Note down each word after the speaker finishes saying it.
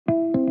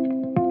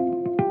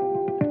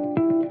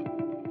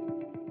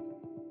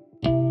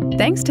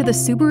Thanks to the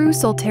Subaru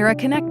Solterra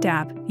Connect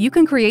app, you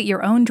can create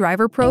your own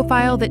driver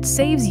profile that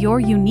saves your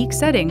unique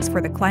settings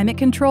for the climate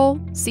control,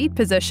 seat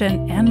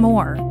position, and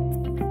more.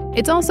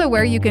 It's also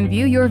where you can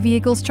view your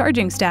vehicle's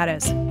charging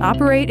status,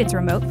 operate its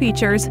remote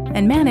features,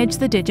 and manage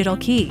the digital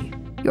key.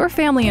 Your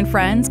family and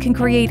friends can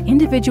create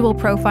individual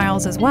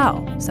profiles as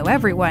well, so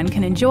everyone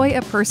can enjoy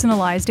a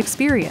personalized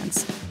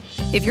experience.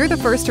 If you're the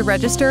first to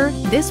register,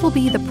 this will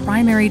be the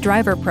primary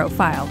driver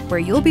profile, where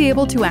you'll be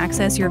able to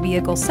access your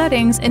vehicle's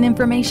settings and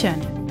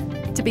information.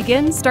 To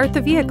begin, start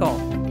the vehicle.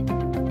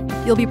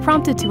 You'll be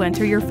prompted to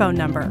enter your phone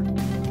number.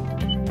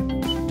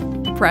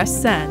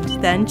 Press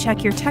Send, then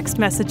check your text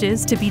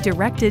messages to be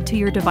directed to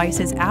your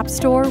device's app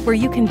store where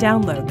you can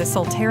download the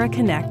Solterra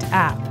Connect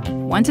app.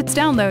 Once it's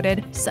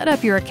downloaded, set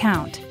up your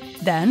account.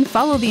 Then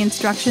follow the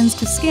instructions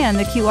to scan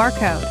the QR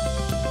code.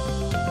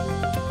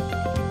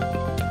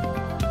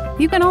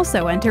 You can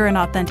also enter an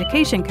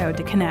authentication code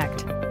to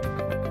connect.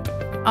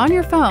 On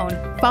your phone,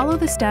 follow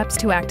the steps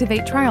to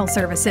activate trial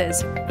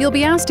services. You'll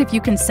be asked if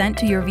you consent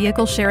to your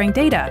vehicle sharing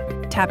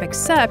data. Tap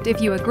Accept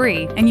if you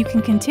agree, and you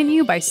can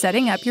continue by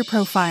setting up your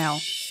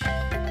profile.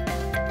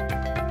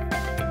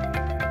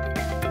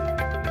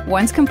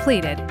 Once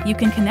completed, you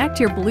can connect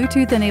your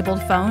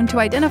Bluetooth-enabled phone to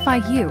identify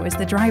you as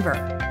the driver.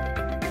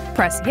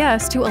 Press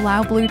Yes to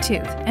allow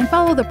Bluetooth, and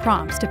follow the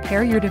prompts to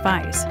pair your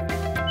device.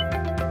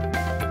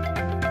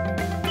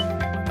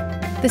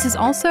 This is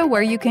also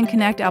where you can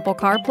connect Apple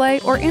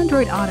CarPlay or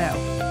Android Auto.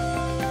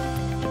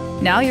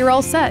 Now you're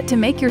all set to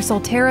make your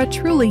Solterra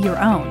truly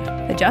your own.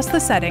 Adjust the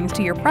settings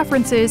to your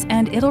preferences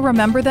and it'll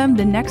remember them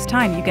the next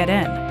time you get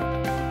in.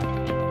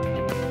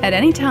 At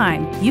any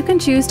time, you can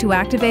choose to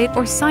activate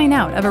or sign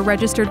out of a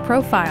registered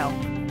profile.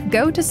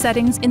 Go to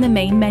Settings in the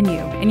main menu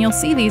and you'll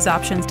see these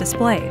options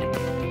displayed.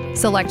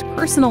 Select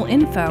Personal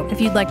Info if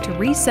you'd like to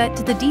reset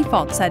to the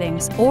default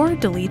settings or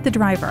delete the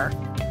driver.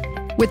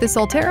 With the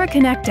Solterra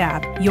Connect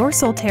app, your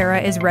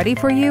Solterra is ready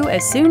for you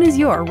as soon as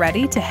you're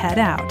ready to head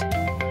out.